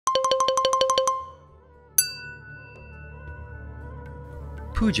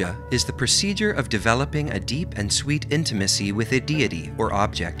Pūjā is the procedure of developing a deep and sweet intimacy with a deity or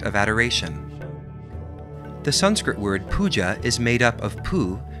object of adoration. The Sanskrit word pūjā is made up of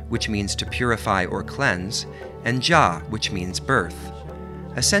pu, which means to purify or cleanse, and jā, which means birth.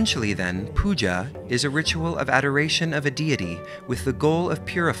 Essentially then, pūjā is a ritual of adoration of a deity with the goal of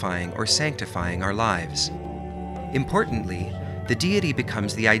purifying or sanctifying our lives. Importantly, the deity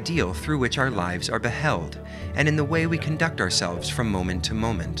becomes the ideal through which our lives are beheld, and in the way we conduct ourselves from moment to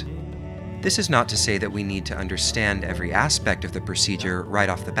moment. This is not to say that we need to understand every aspect of the procedure right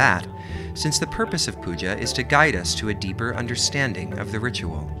off the bat, since the purpose of puja is to guide us to a deeper understanding of the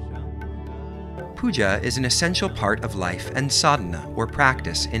ritual. Puja is an essential part of life and sadhana, or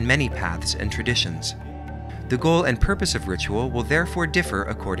practice, in many paths and traditions. The goal and purpose of ritual will therefore differ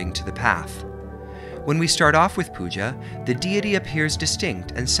according to the path. When we start off with puja, the deity appears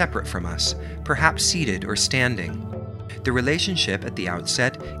distinct and separate from us, perhaps seated or standing. The relationship at the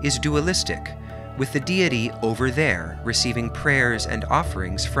outset is dualistic, with the deity over there receiving prayers and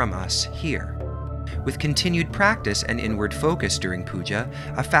offerings from us here. With continued practice and inward focus during puja,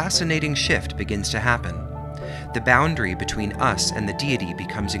 a fascinating shift begins to happen. The boundary between us and the deity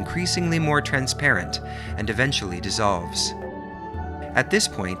becomes increasingly more transparent and eventually dissolves. At this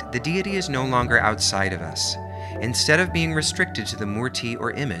point, the deity is no longer outside of us. Instead of being restricted to the murti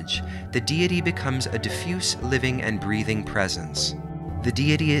or image, the deity becomes a diffuse, living and breathing presence. The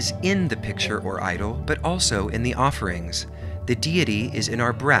deity is in the picture or idol, but also in the offerings. The deity is in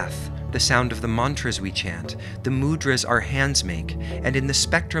our breath, the sound of the mantras we chant, the mudras our hands make, and in the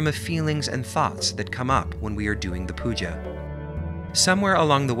spectrum of feelings and thoughts that come up when we are doing the puja. Somewhere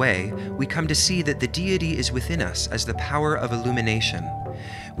along the way, we come to see that the deity is within us as the power of illumination.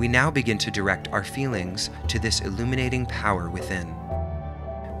 We now begin to direct our feelings to this illuminating power within.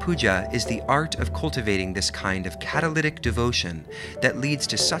 Puja is the art of cultivating this kind of catalytic devotion that leads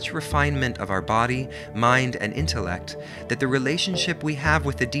to such refinement of our body, mind, and intellect that the relationship we have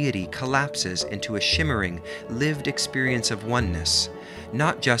with the deity collapses into a shimmering, lived experience of oneness,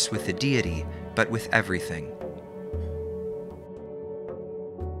 not just with the deity, but with everything.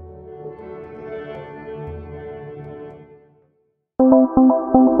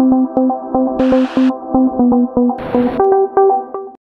 Thank you.